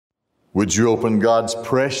Would you open God's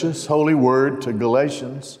precious holy word to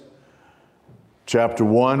Galatians? Chapter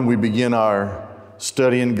 1, we begin our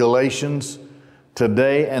study in Galatians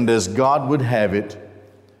today, and as God would have it,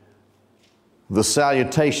 the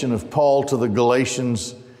salutation of Paul to the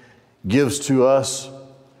Galatians gives to us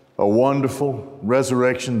a wonderful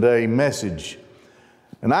Resurrection Day message.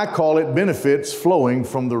 And I call it benefits flowing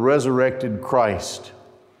from the resurrected Christ.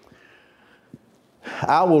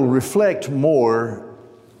 I will reflect more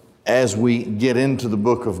as we get into the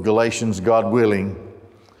book of Galatians, God willing,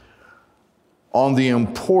 on the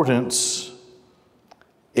importance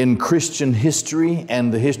in Christian history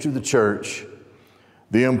and the history of the church,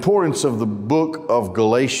 the importance of the book of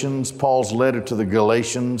Galatians, Paul's letter to the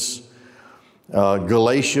Galatians.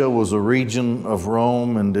 Galatia was a region of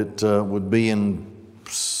Rome, and it would be in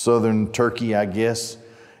southern Turkey, I guess,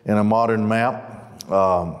 in a modern map.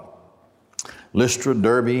 Lystra,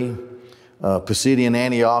 Derbe, Pisidian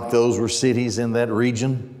Antioch, those were cities in that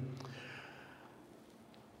region.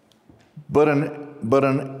 But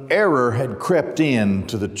an error had crept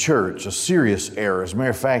into the church, a serious error. As a matter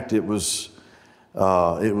of fact, it was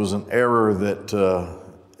an error that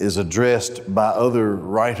is addressed by other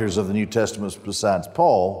writers of the New Testament besides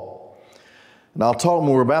Paul. And I'll talk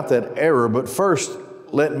more about that error, but first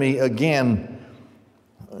let me again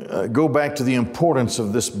go back to the importance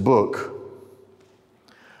of this book.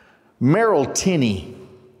 Merrill Tenney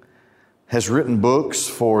has written books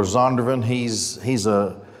for Zondervan. He's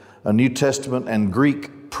a New Testament and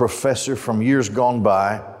Greek professor from years gone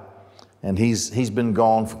by, and he's been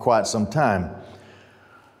gone for quite some time.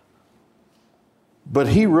 But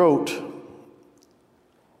he wrote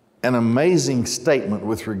an amazing statement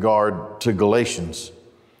with regard to Galatians.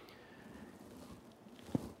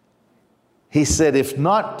 He said, if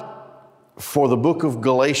not for the book of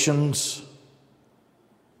Galatians,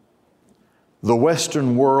 the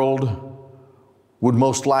Western world would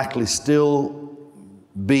most likely still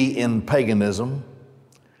be in paganism,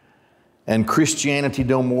 and Christianity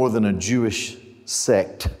no more than a Jewish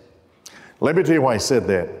sect. Let me tell you why he said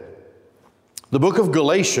that. The book of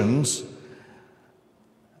Galatians,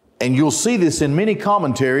 and you'll see this in many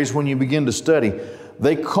commentaries when you begin to study,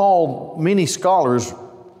 many scholars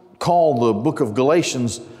call the book of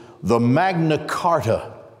Galatians the Magna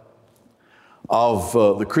Carta of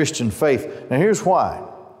the Christian faith. Now here's why.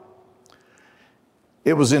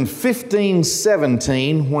 It was in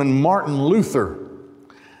 1517 when Martin Luther,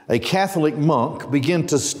 a Catholic monk, began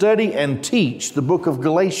to study and teach the book of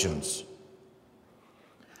Galatians.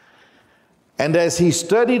 And as he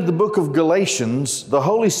studied the book of Galatians, the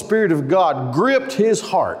Holy Spirit of God gripped his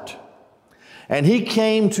heart, and he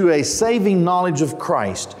came to a saving knowledge of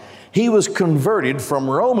Christ. He was converted from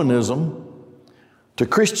Romanism to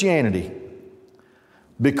Christianity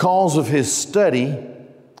because of his study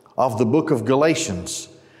of the book of Galatians.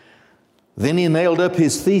 Then he nailed up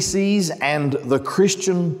his theses, and the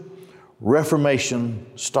Christian Reformation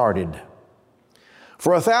started.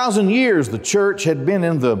 For 1,000 years, the church had been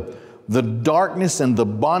in the darkness and the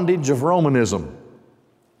bondage of Romanism.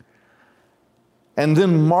 And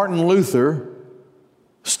then Martin Luther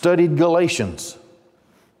studied Galatians.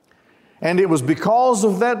 And it was because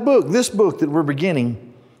of that book, this book that we're beginning,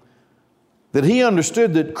 that he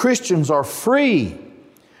understood that Christians are free.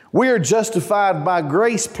 We are justified by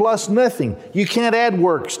grace plus nothing. You can't add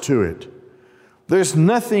works to it. There's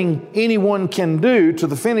nothing anyone can do to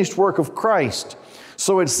the finished work of Christ.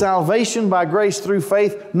 So it's salvation by grace through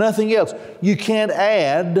faith, nothing else. You can't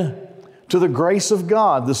add to the grace of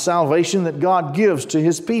God, the salvation that God gives to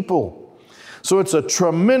His people. So it's a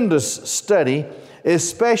tremendous study,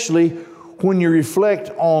 especially when you reflect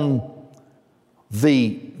on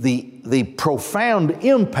the profound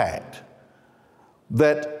impact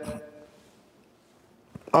that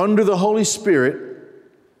under the Holy Spirit,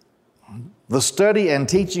 the study and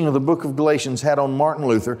teaching of the book of Galatians had on Martin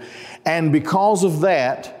Luther. And because of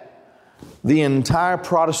that, the entire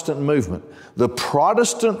Protestant movement, the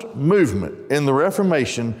Protestant movement in the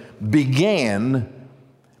Reformation began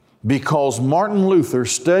because Martin Luther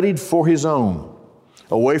studied for his own.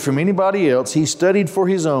 Away from anybody else, he studied for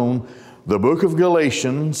his own the book of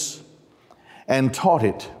Galatians and taught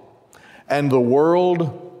it. And the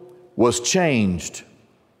world was changed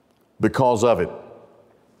because of it.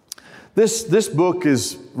 This book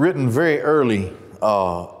is written very early.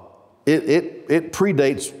 It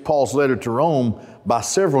predates Paul's letter to Rome by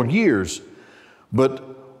several years. But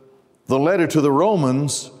the letter to the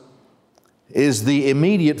Romans is the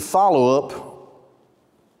immediate follow-up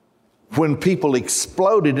when people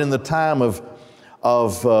exploded in the time of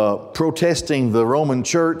protesting the Roman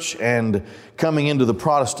Church and coming into the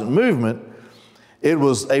Protestant movement. It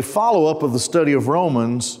was a follow-up of the study of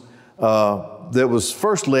Romans that was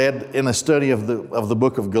first led in a study of the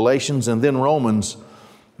book of Galatians, and then Romans,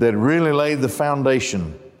 that really laid the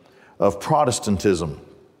foundation of Protestantism.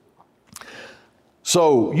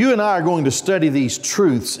 So you and I are going to study these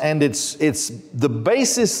truths, and it's the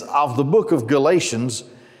basis of the book of Galatians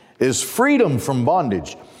is freedom from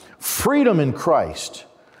bondage, freedom in Christ.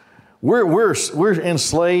 We're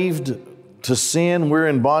enslaved to sin. We're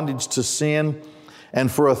in bondage to sin. And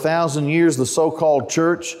for 1,000 years, the so-called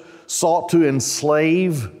church sought to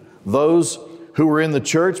enslave those who were in the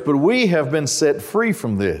church, but we have been set free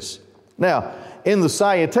from this. Now, in the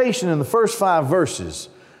salutation, in the first 5 verses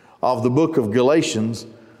of the book of Galatians,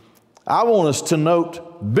 I want us to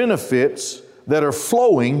note benefits that are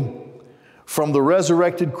flowing from the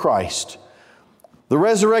resurrected Christ. The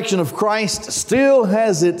resurrection of Christ still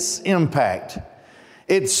has its impact.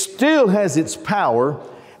 It still has its power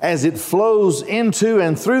as it flows into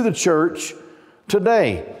and through the church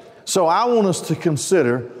today. So I want us to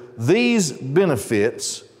consider these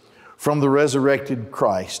benefits from the resurrected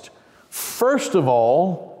Christ. First of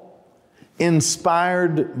all,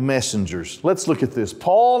 inspired messengers. Let's look at this.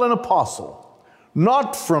 Paul, an apostle,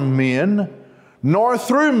 not from men, nor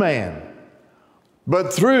through man,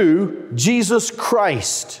 but through Jesus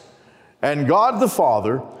Christ and God the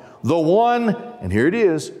Father, the one, and here it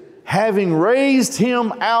is, having raised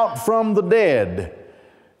Him out from the dead,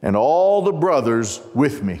 and all the brothers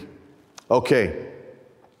with me. Okay.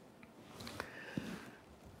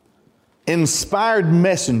 Inspired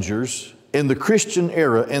messengers in the Christian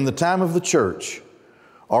era, in the time of the church,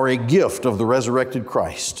 are a gift of the resurrected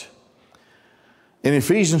Christ. In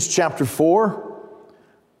Ephesians chapter 4,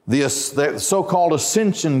 the so-called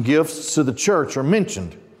ascension gifts to the church are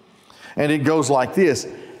mentioned. And it goes like this: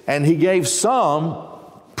 and He gave some,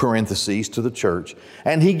 parentheses, to the church,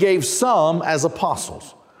 and He gave some as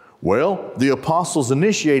apostles. Well, the apostles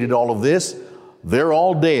initiated all of this. They're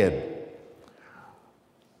all dead.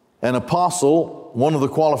 An apostle, one of the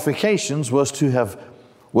qualifications was to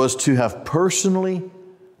have personally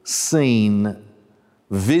seen,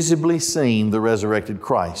 visibly seen the resurrected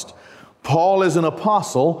Christ. Paul is an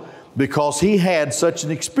apostle because he had such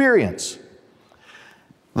an experience.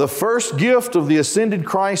 The first gift of the ascended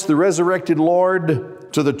Christ, the resurrected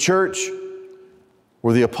Lord, to the church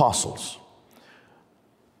were the apostles.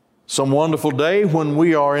 Some wonderful day when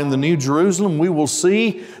we are in the New Jerusalem, we will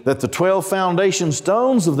see that the 12 foundation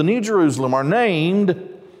stones of the New Jerusalem are named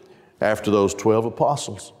after those 12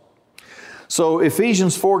 apostles. So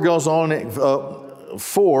Ephesians 4 goes on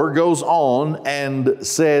and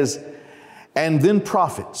says, and then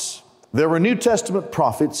prophets. There were New Testament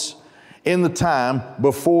prophets in the time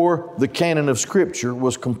before the canon of Scripture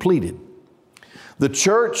was completed. The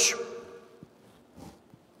church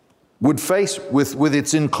would face, with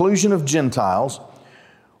its inclusion of Gentiles,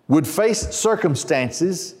 would face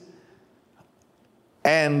circumstances,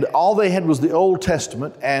 and all they had was the Old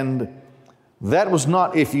Testament, and that was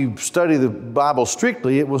not, if you study the Bible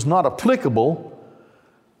strictly, it was not applicable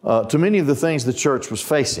to many of the things the church was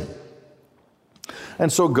facing.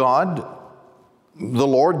 And so God, the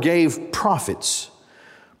Lord, gave prophets.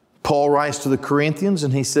 Paul writes to the Corinthians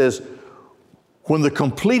and he says, when the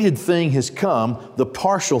completed thing has come, the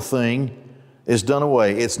partial thing is done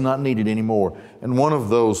away. It's not needed anymore. And one of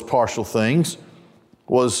those partial things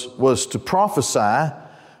was to prophesy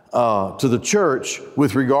to the church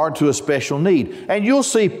with regard to a special need. And you'll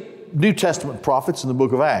see New Testament prophets in the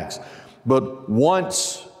book of Acts. But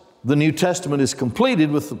once the New Testament is completed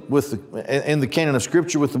in the canon of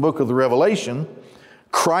Scripture with the book of the Revelation,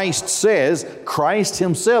 Christ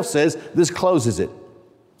Himself says, this closes it.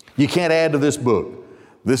 You can't add to this book.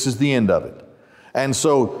 This is the end of it. And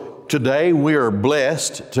so today we are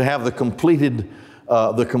blessed to have the completed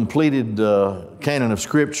canon of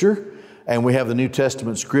Scripture, and we have the New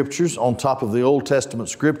Testament Scriptures on top of the Old Testament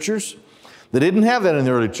Scriptures. They didn't have that in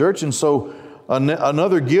the early church, and so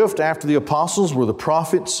another gift after the apostles were the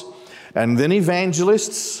prophets and then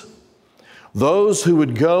evangelists, those who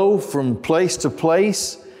would go from place to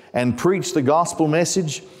place and preach the gospel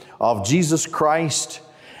message of Jesus Christ,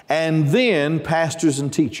 and then pastors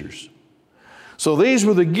and teachers. So these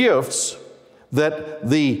were the gifts that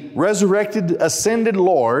the resurrected, ascended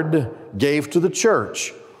Lord gave to the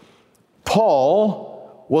church.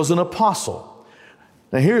 Paul was an apostle.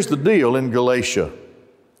 Now here's the deal in Galatia.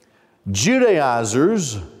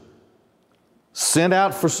 Judaizers sent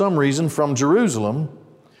out for some reason from Jerusalem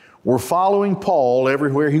were following Paul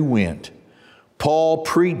everywhere he went. Paul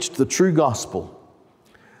preached the true gospel.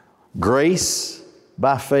 Grace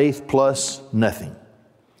by faith plus nothing.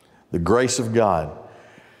 The grace of God.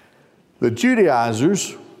 The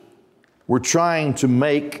Judaizers were trying to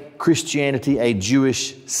make Christianity a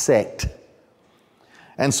Jewish sect.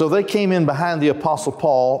 And so they came in behind the Apostle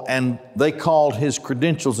Paul and they called his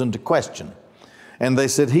credentials into question. And they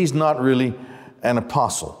said, he's not really an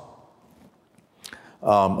apostle.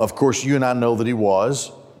 Of course, you and I know that he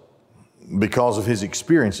was because of his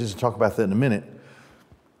experiences. We'll talk about that in a minute.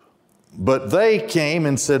 But they came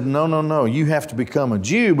and said, no, you have to become a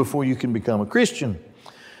Jew before you can become a Christian,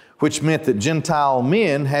 which meant that Gentile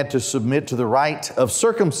men had to submit to the rite of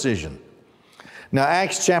circumcision. Now,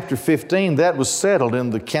 Acts chapter 15, that was settled in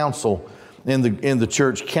the council, in the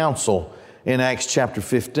church council in Acts chapter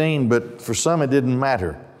 15, but for some it didn't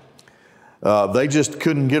matter. They just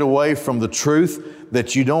couldn't get away from the truth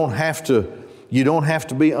that you don't have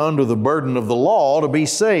to be under the burden of the law to be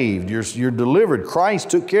saved. You're delivered. Christ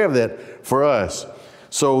took care of that for us.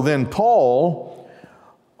 So then Paul,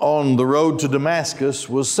 on the road to Damascus,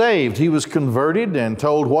 was saved. He was converted and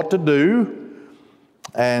told what to do.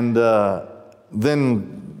 And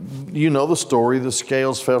then, you know the story. The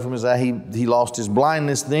scales fell from his eye. He lost his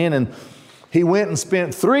blindness then, and he went and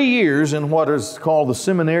spent 3 years in what is called the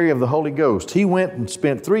Seminary of the Holy Ghost. He went and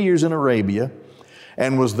spent 3 years in Arabia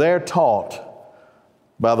and was there taught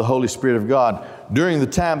by the Holy Spirit of God. During the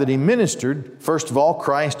time that he ministered, first of all,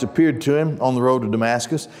 Christ appeared to him on the road to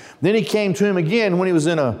Damascus. Then he came to him again when he was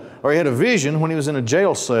he had a vision when he was in a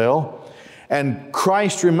jail cell. And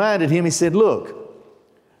Christ reminded him, he said, look,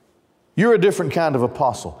 you're a different kind of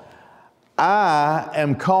apostle. I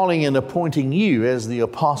am calling and appointing you as the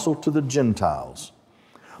apostle to the Gentiles.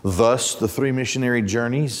 Thus, the 3 missionary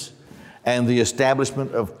journeys and the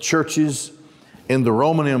establishment of churches in the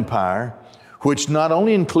Roman Empire, which not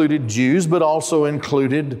only included Jews, but also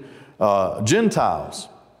included Gentiles.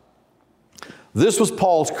 This was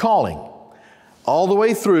Paul's calling. All the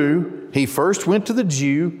way through, he first went to the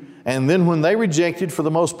Jew, and then when they rejected, for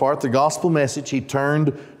the most part, the gospel message, he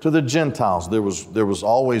turned to the Gentiles. There was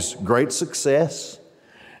always great success,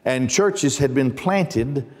 and churches had been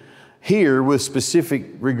planted here with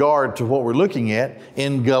specific regard to what we're looking at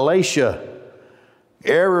in Galatia.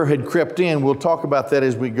 Error had crept in. We'll talk about that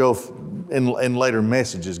as we go in later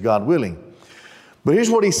messages, God willing. But here's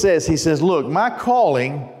what he says. He says, look, my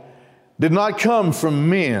calling did not come from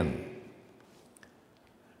men.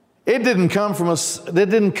 It didn't come from us. It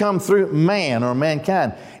didn't come through man or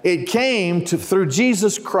mankind. It came through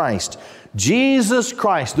Jesus Christ. Jesus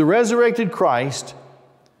Christ, the resurrected Christ,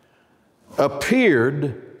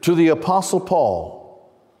 appeared to the Apostle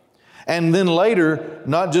Paul. And then later,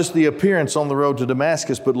 not just the appearance on the road to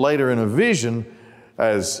Damascus, but later in a vision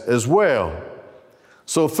as well.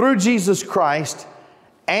 So through Jesus Christ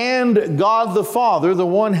and God the Father, the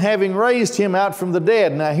one having raised him out from the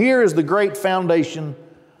dead. Now here is the great foundation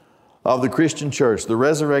of the Christian church, the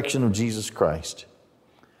resurrection of Jesus Christ.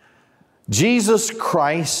 Jesus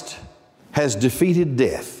Christ has defeated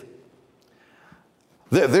death.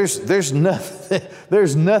 There's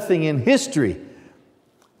nothing in history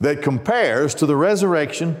that compares to the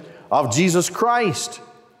resurrection of Jesus Christ.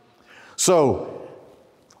 So,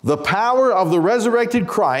 the power of the resurrected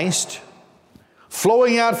Christ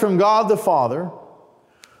flowing out from God the Father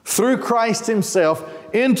through Christ Himself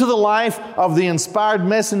into the life of the inspired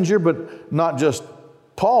messenger, but not just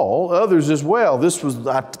Paul, others as well. This was,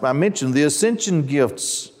 I mentioned, the ascension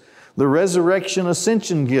gifts, the resurrection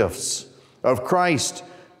ascension gifts of Christ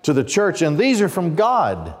to the church, and these are from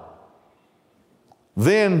God.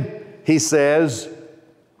 Then he says,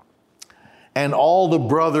 and all the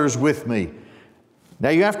brothers with me. Now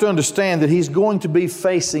you have to understand that he's going to be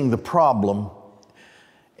facing the problem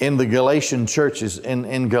in the Galatian churches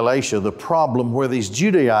in Galatia, the problem where these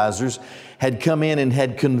Judaizers had come in and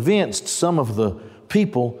had convinced some of the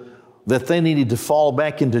people that they needed to fall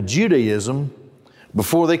back into Judaism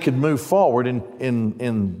before they could move forward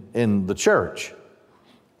in the church.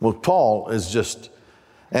 Well, Paul is just,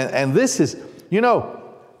 and this is,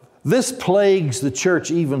 this plagues the church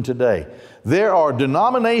even today. There are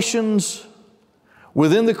denominations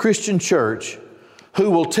within the Christian church who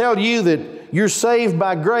will tell you that you're saved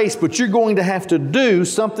by grace, but you're going to have to do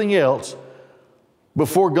something else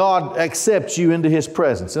before God accepts you into His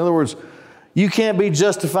presence. In other words, you can't be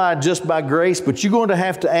justified just by grace, but you're going to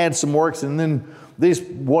have to add some works, and then these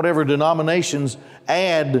whatever denominations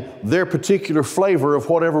add their particular flavor of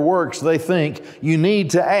whatever works they think you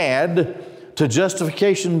need to add to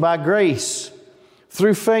justification by grace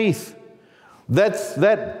through faith.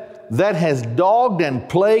 That has dogged and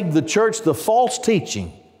plagued the church, the false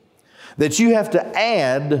teaching that you have to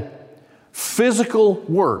add physical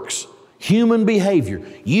works, human behavior.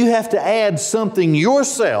 You have to add something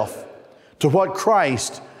yourself to what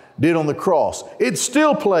Christ did on the cross. It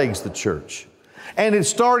still plagues the church. And it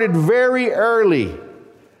started very early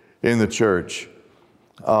in the church.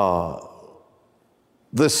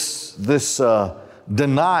 This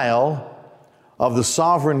denial of the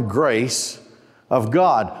sovereign grace of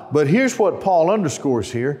God. But here's what Paul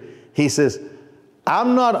underscores here. He says,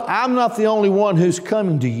 I'm not the only one who's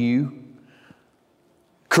coming to you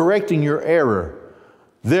correcting your error.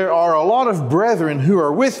 There are a lot of brethren who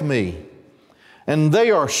are with me, and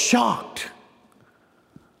they are shocked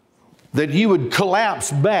that you would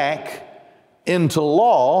collapse back into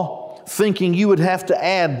law, thinking you would have to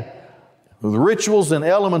add the rituals and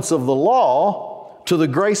elements of the law to the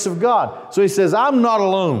grace of God. So he says, I'm not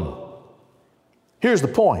alone. Here's the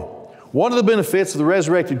point. One of the benefits of the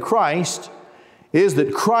resurrected Christ is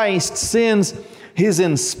that Christ sends His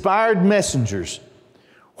inspired messengers.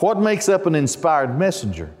 What makes up an inspired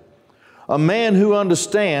messenger? A man who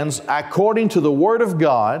understands, according to the Word of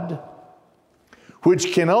God,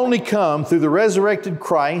 which can only come through the resurrected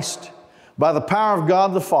Christ by the power of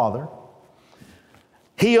God the Father.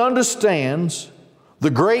 He understands the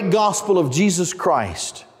great gospel of Jesus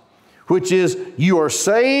Christ, which is you are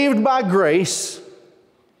saved by grace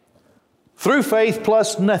through faith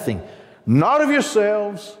plus nothing, not of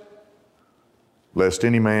yourselves, lest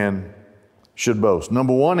any man should boast.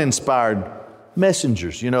 Number one, inspired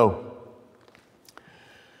messengers. You know,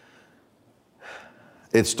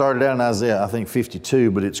 it started out in Isaiah, I think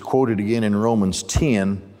 52, but it's quoted again in Romans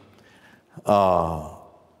 10,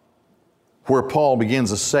 where Paul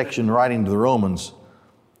begins a section writing to the Romans,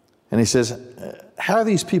 and he says, how are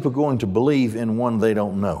these people going to believe in one they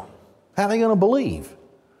don't know? How are they going to believe?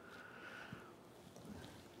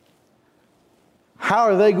 How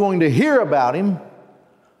are they going to hear about Him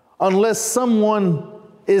unless someone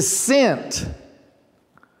is sent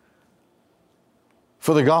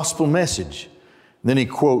for the gospel message? Then he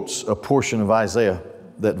quotes a portion of Isaiah,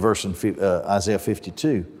 that verse in Isaiah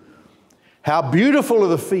 52. How beautiful are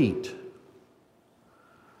the feet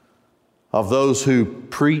of those who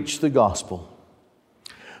preach the gospel,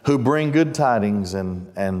 who bring good tidings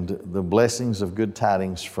and the blessings of good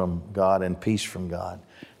tidings from God and peace from God.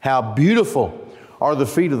 How beautiful are the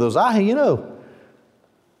feet of those. I'm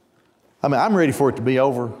ready for it to be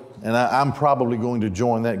over, and I'm probably going to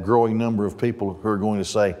join that growing number of people who are going to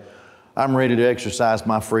say, I'm ready to exercise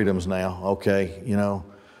my freedoms now. Okay,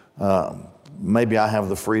 maybe I have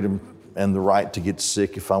the freedom and the right to get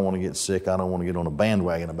sick if I want to get sick. I don't want to get on a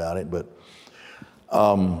bandwagon about it, but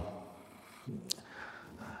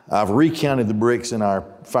I've recounted the bricks in our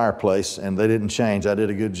fireplace, and they didn't change. I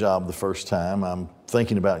did a good job the first time. I'm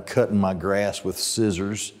thinking about cutting my grass with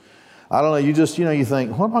scissors. I don't know. You just, you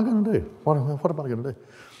think, what am I going to do? What am I going to do?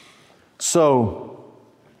 So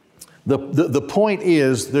the point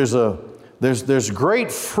is, there's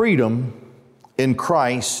great freedom in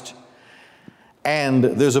Christ, and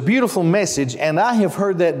there's a beautiful message, and I have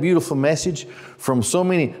heard that beautiful message from so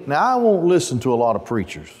many. Now, I won't listen to a lot of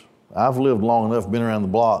preachers. I've lived long enough, been around the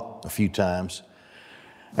block a few times,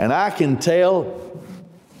 and I can tell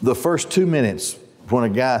the first 2 minutes when a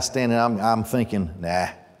guy's standing, I'm thinking, nah,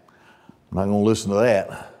 I'm not going to listen to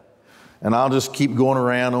that. And I'll just keep going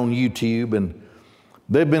around on YouTube, and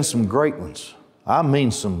there have been some great ones. I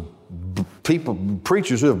mean, some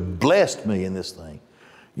preachers who have blessed me in this thing.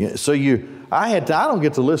 Yeah, so I don't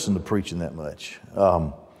get to listen to preaching that much.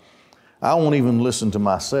 I won't even listen to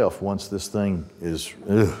myself once this thing is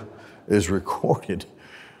recorded.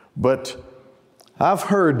 But I've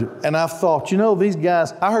heard and I've thought, these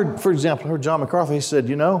guys, for example, I heard John MacArthur, he said,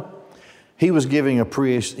 he was giving a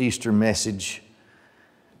pre-Easter message,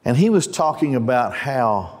 and he was talking about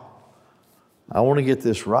how, I want to get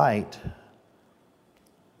this right,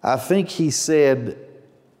 I think he said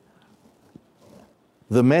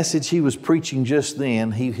the message he was preaching just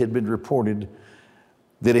then, he had been reported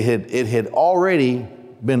that it had already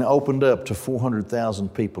been opened up to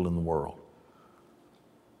 400,000 people in the world.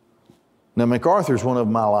 Now, MacArthur's one of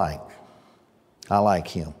them I like. I like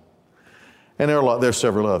him. And there's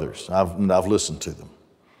several others. I've listened to them.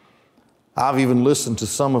 I've even listened to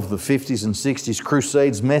some of the 50s and 60s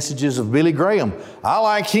Crusades messages of Billy Graham. I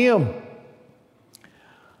like him.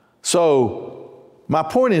 So, my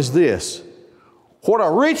point is this. What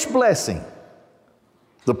a rich blessing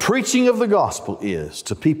the preaching of the gospel is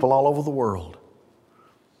to people all over the world.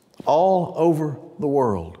 All over the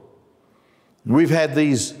world. We've had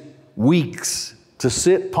these weeks to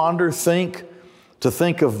sit, ponder, think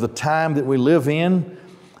of the time that we live in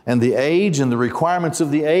and the age and the requirements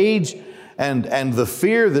of the age and the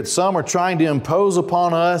fear that some are trying to impose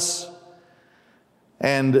upon us.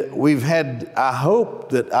 And we've had, I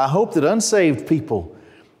hope that unsaved people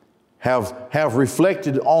have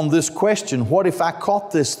reflected on this question: what if I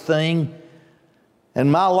caught this thing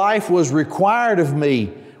and my life was required of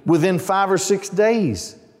me within 5 or 6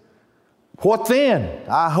 days? What then?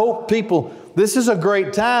 I hope people, this is a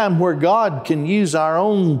great time where God can use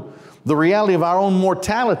the reality of our own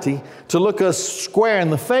mortality to look us square in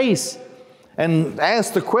the face and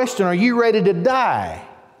ask the question, are you ready to die?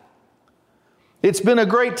 It's been a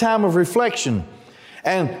great time of reflection.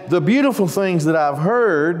 And the beautiful things that I've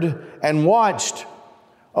heard and watched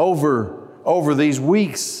over these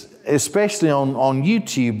weeks, especially on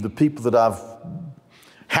YouTube, the people that I've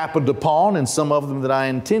happened upon and some of them that I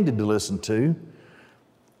intended to listen to,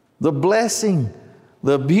 the blessing,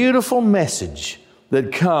 the beautiful message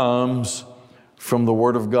that comes from the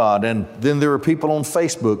Word of God. And then there are people on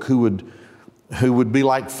Facebook who would be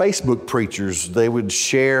like Facebook preachers. They would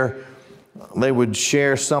share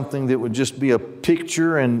something that would just be a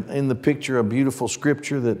picture, and in the picture a beautiful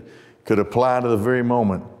scripture that could apply to the very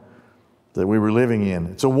moment that we were living in.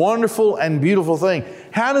 It's a wonderful and beautiful thing.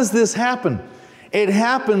 How does this happen? It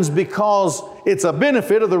happens because it's a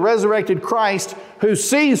benefit of the resurrected Christ, who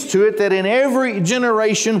sees to it that in every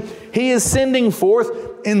generation He is sending forth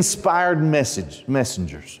inspired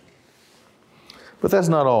messengers. But that's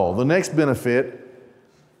not all. The next benefit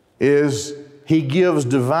is He gives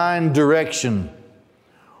divine direction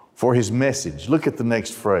for His message. Look at the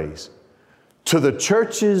next phrase. To the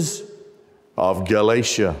churches of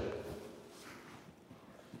Galatia.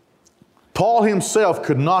 Paul himself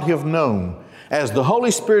could not have known, as the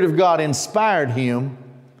Holy Spirit of God inspired him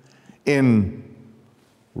in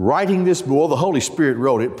writing this book. Well, the Holy Spirit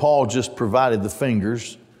wrote it. Paul just provided the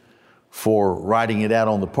fingers for writing it out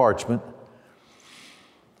on the parchment.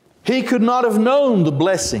 He could not have known the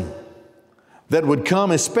blessing that would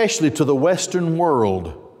come especially to the Western world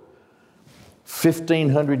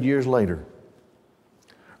 1,500 years later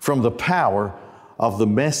from the power of the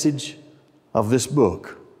message of this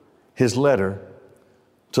book, his letter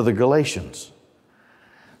to the Galatians.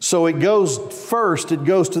 So it goes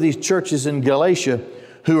to these churches in Galatia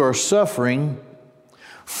who are suffering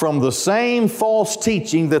from the same false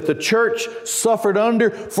teaching that the church suffered under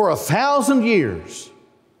for 1,000 years.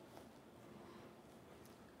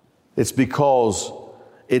 It's because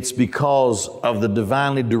of the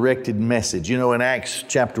divinely directed message. You know, in Acts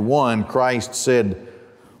chapter 1, Christ said,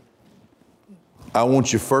 I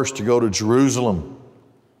want you first to go to Jerusalem.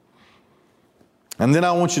 And then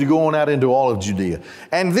I want you to go on out into all of Judea.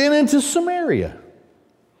 And then into Samaria.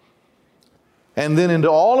 And then into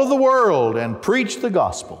all of the world and preach the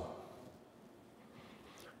gospel.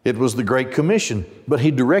 It was the Great Commission, but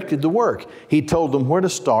He directed the work. He told them where to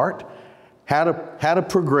start, how to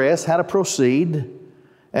progress, how to proceed,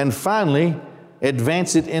 and finally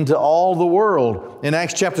advance it into all the world. In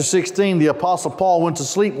Acts chapter 16, the Apostle Paul went to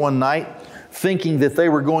sleep one night thinking that they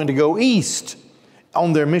were going to go east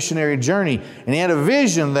on their missionary journey. And he had a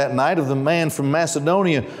vision that night of the man from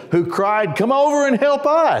Macedonia who cried, "Come over and help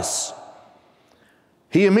us."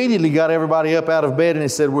 He immediately got everybody up out of bed and he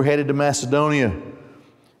said, "We're headed to Macedonia.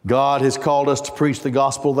 God has called us to preach the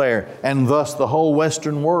gospel there." And thus the whole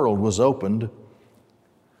Western world was opened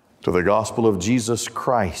to the gospel of Jesus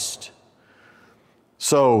Christ.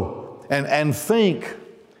 So, and think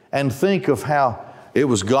of how it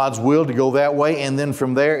was God's will to go that way, and then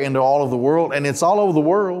from there into all of the world. And it's all over the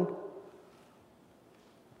world.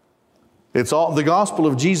 The gospel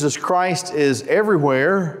of Jesus Christ is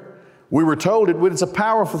everywhere. We were told it's a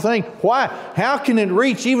powerful thing. Why? How can it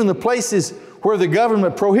reach even the places where the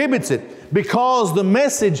government prohibits it? Because the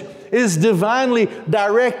message is divinely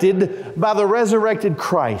directed by the resurrected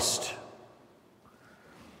Christ.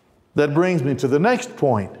 That brings me to the next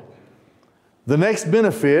point. The next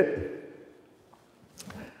benefit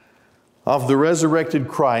of the resurrected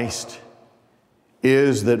Christ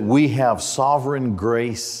is that we have sovereign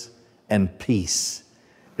grace and peace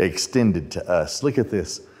extended to us. Look at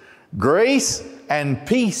this. Grace and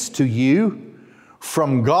peace to you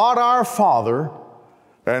from God our Father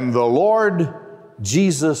and the Lord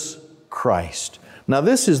Jesus Christ. Now,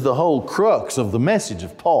 this is the whole crux of the message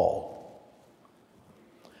of Paul.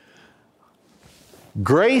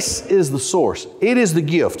 Grace is the source. It is the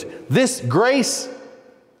gift. This grace,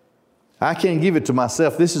 I can't give it to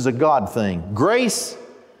myself. This is a God thing. Grace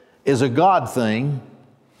is a God thing.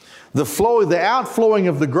 The outflowing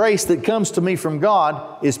of the grace that comes to me from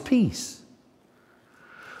God is peace.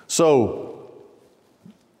 So,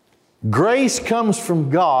 grace comes from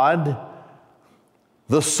God,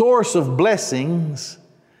 the source of blessings,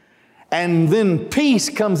 and then peace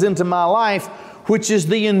comes into my life, which is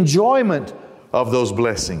the enjoyment of those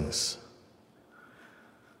blessings.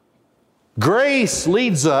 Grace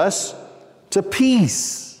leads us to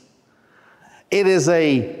peace. It is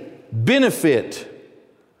a benefit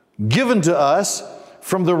given to us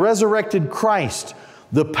from the resurrected Christ,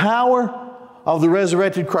 the power of the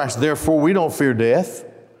resurrected Christ. Therefore, we don't fear death.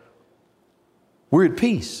 We're at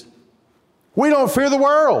peace. We don't fear the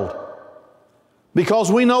world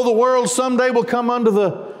because we know the world someday will come under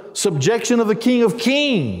the subjection of the King of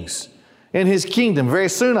Kings in His kingdom very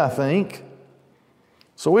soon, I think.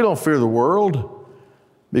 So we don't fear the world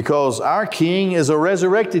because our King is a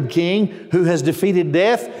resurrected King who has defeated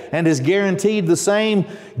death and has guaranteed the same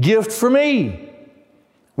gift for me.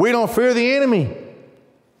 We don't fear the enemy.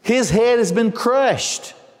 His head has been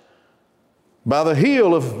crushed by the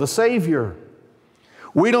heel of the Savior.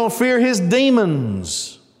 We don't fear his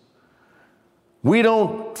demons. We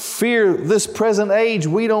don't fear this present age.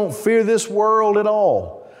 We don't fear this world at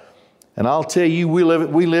all. And I'll tell you, we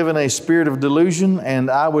live in a spirit of delusion,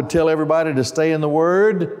 and I would tell everybody to stay in the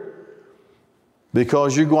Word,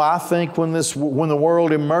 because I think when the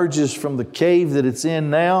world emerges from the cave that it's in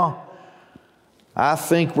now, I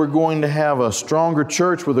think we're going to have a stronger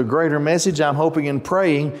church with a greater message. I'm hoping and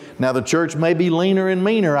praying. Now the church may be leaner and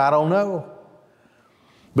meaner, I don't know.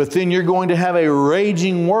 But then you're going to have a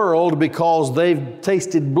raging world because they've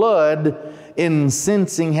tasted blood in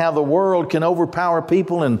sensing how the world can overpower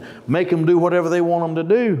people and make them do whatever they want them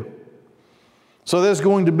to do. So there's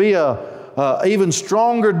going to be a even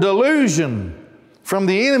stronger delusion from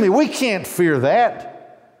the enemy. We can't fear that.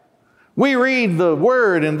 We read the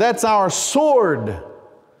Word and that's our sword.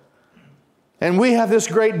 And we have this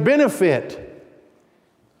great benefit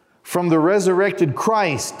from the resurrected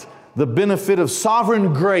Christ, the benefit of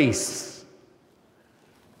sovereign grace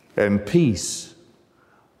and peace,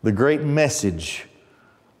 the great message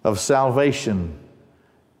of salvation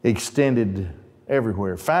extended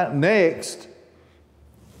everywhere. Next,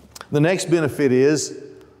 the next benefit is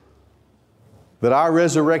that our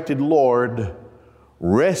resurrected Lord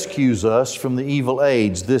rescues us from the evil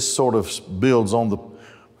age. This sort of builds on the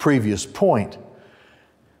previous point.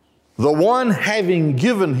 The one having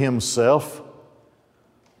given Himself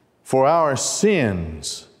for our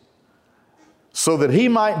sins so that He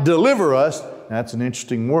might deliver us. That's an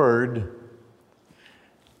interesting word.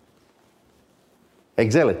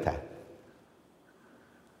 Exelita.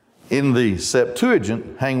 In the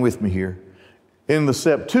Septuagint, hang with me here. In the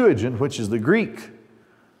Septuagint, which is the Greek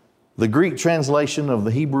translation of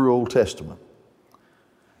the Hebrew Old Testament,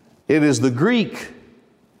 it is the Greek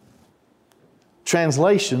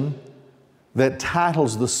translation that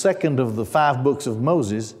titles the second of the 5 books of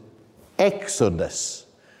Moses Exodus.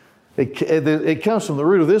 It comes from the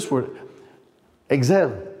root of this word,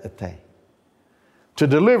 exelite, to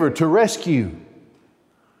deliver, to rescue,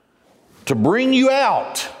 to bring you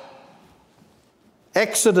out.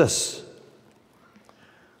 Exodus.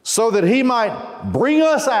 So that He might bring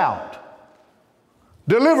us out,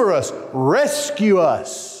 deliver us, rescue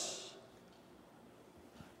us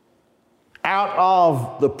out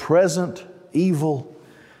of the present evil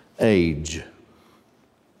age.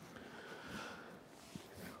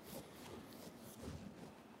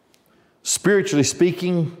 Spiritually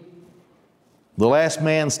speaking, the last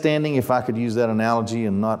man standing, if I could use that analogy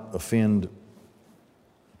and not offend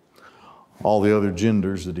all the other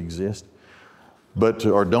genders that exist,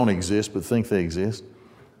 or don't exist, but think they exist.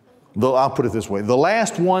 Though I'll put it this way, the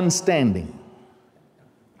last one standing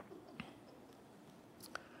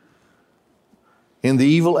in the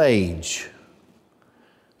evil age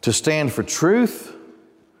to stand for truth,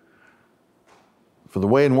 for the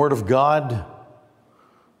way and word of God,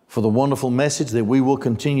 for the wonderful message that we will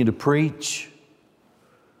continue to preach.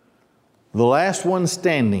 The last one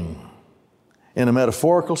standing, in a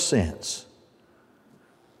metaphorical sense,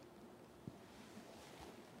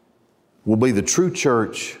 will be the true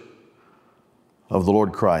church of the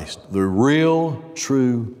Lord Christ, the real,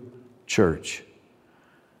 true church.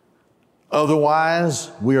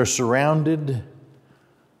 Otherwise, we are surrounded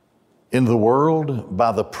in the world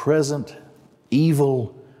by the present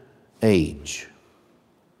evil age.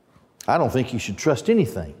 I don't think you should trust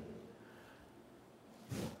anything.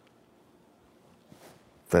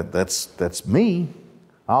 That's me.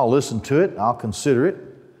 I'll listen to it. I'll consider it.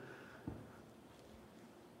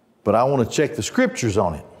 But I want to check the Scriptures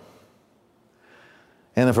on it.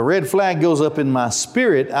 And if a red flag goes up in my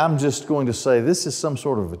spirit, I'm just going to say this is some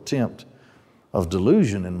sort of attempt of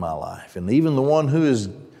delusion in my life. And even the one who is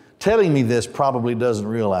telling me this probably doesn't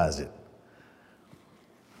realize it.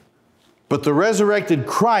 But the resurrected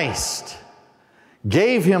Christ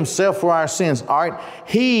gave Himself for our sins. All right,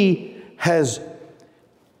 He has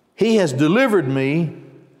delivered me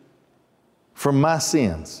from my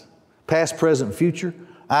sins. past, present, future.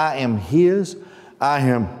 I am His. I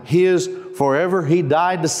am His forever. He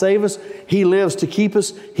died to save us. He lives to keep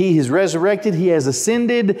us. He is resurrected. He has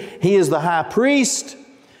ascended. He is the high priest.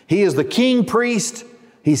 He is the king priest.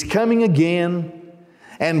 He's coming again.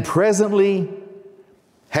 And presently,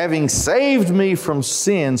 having saved me from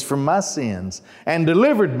sins, from my sins, and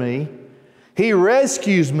delivered me, He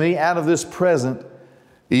rescues me out of this present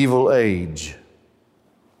evil age.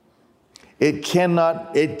 It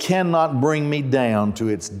cannot bring me down to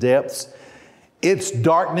its depths. Its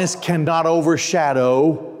darkness cannot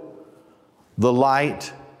overshadow the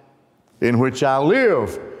light in which I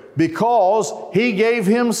live, because He gave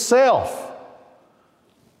Himself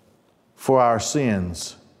for our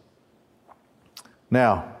sins.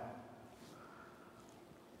 Now,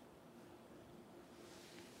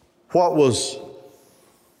 what was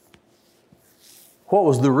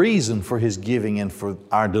the reason for His giving and for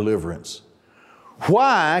our deliverance?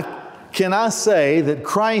 Why can I say that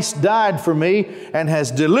Christ died for me and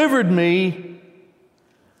has delivered me,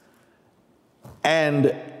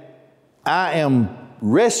 and I am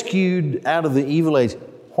rescued out of the evil age?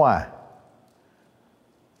 Why?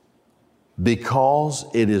 Because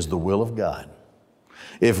it is the will of God.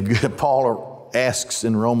 If Paul asks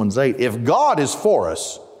in Romans 8, if God is for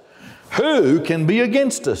us, who can be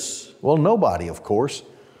against us? Well, nobody, of course.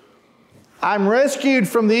 I'm rescued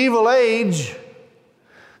from the evil age.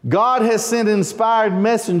 God has sent inspired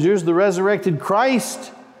messengers, the resurrected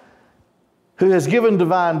Christ, who has given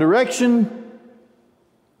divine direction,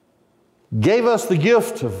 gave us the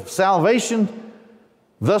gift of salvation.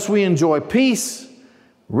 Thus we enjoy peace,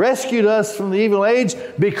 rescued us from the evil age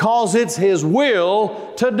because it's His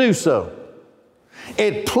will to do so.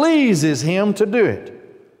 It pleases Him to do it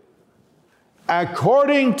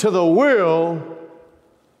according to the will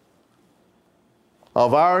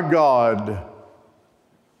of our God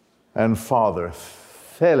and Father.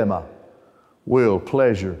 Thelema, will,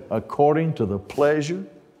 pleasure, according to the pleasure,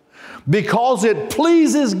 because it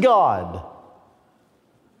pleases God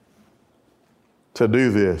to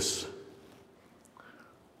do this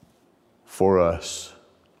for us.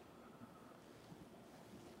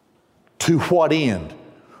 To what end?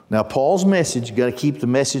 Now, Paul's message, you've got to keep the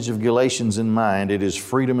message of Galatians in mind. It is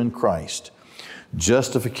freedom in Christ.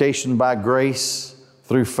 Justification by grace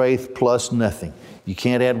through faith plus nothing. You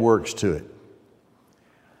can't add works to it.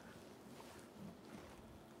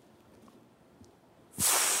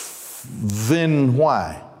 Then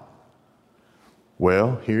why?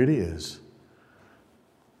 Well, here it is.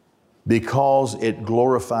 Because it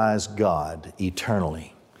glorifies God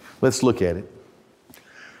eternally. Let's look at it.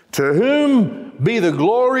 To whom be the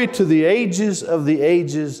glory to the ages of the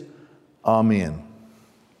ages. Amen.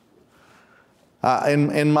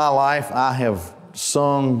 In my life, I have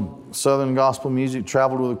sung Southern gospel music,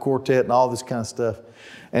 traveled with a quartet and all this kind of stuff.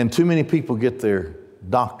 And too many people get their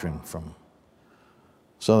doctrine from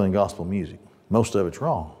Southern gospel music. Most of it's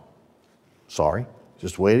wrong. Sorry,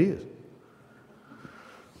 just the way it is.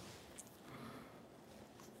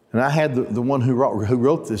 And I had the one who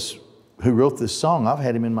wrote this song. I've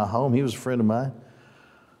had him in my home. He was a friend of mine.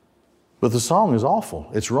 But the song is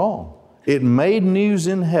awful. It's wrong. It made news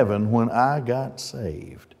in heaven when I got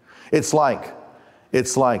saved. It's like,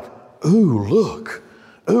 ooh, look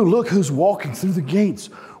who's walking through the gates.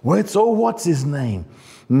 What's his name?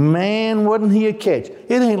 Man, wasn't he a catch?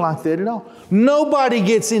 It ain't like that at all. Nobody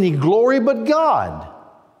gets any glory but God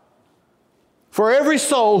for every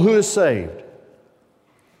soul who is saved.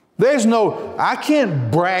 I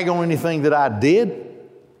can't brag on anything that I did.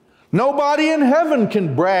 Nobody in heaven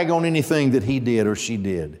can brag on anything that he did or she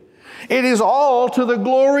did. It is all to the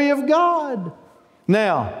glory of God.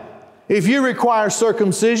 Now, if you require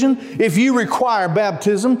circumcision, if you require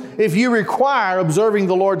baptism, if you require observing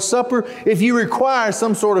the Lord's Supper, if you require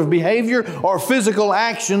some sort of behavior or physical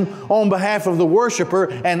action on behalf of the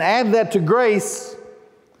worshiper, and add that to grace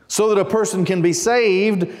so that a person can be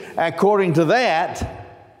saved according to that,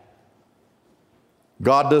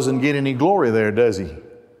 God doesn't get any glory there, does He?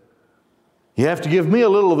 You have to give me a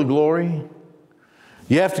little of the glory.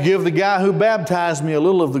 You have to give the guy who baptized me a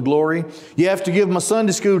little of the glory. You have to give my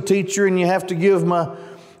Sunday school teacher, and you have to give my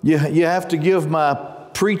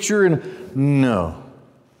preacher, and no.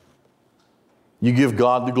 You give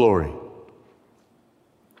God the glory.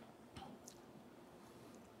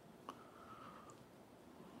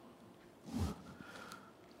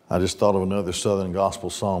 I just thought of another Southern gospel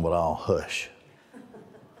song, but I'll hush.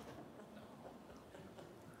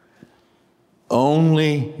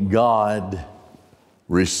 Only God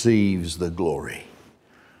receives the glory.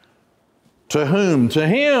 To whom? To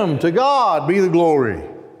Him, to God be the glory.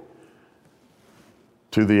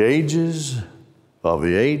 to the ages of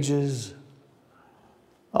the ages.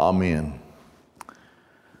 Amen.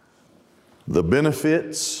 The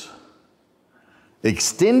benefits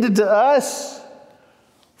extended to us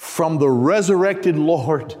from the resurrected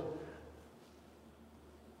Lord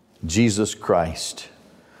Jesus Christ.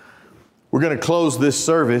 We're going to close this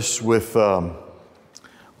service with the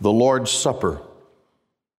Lord's Supper.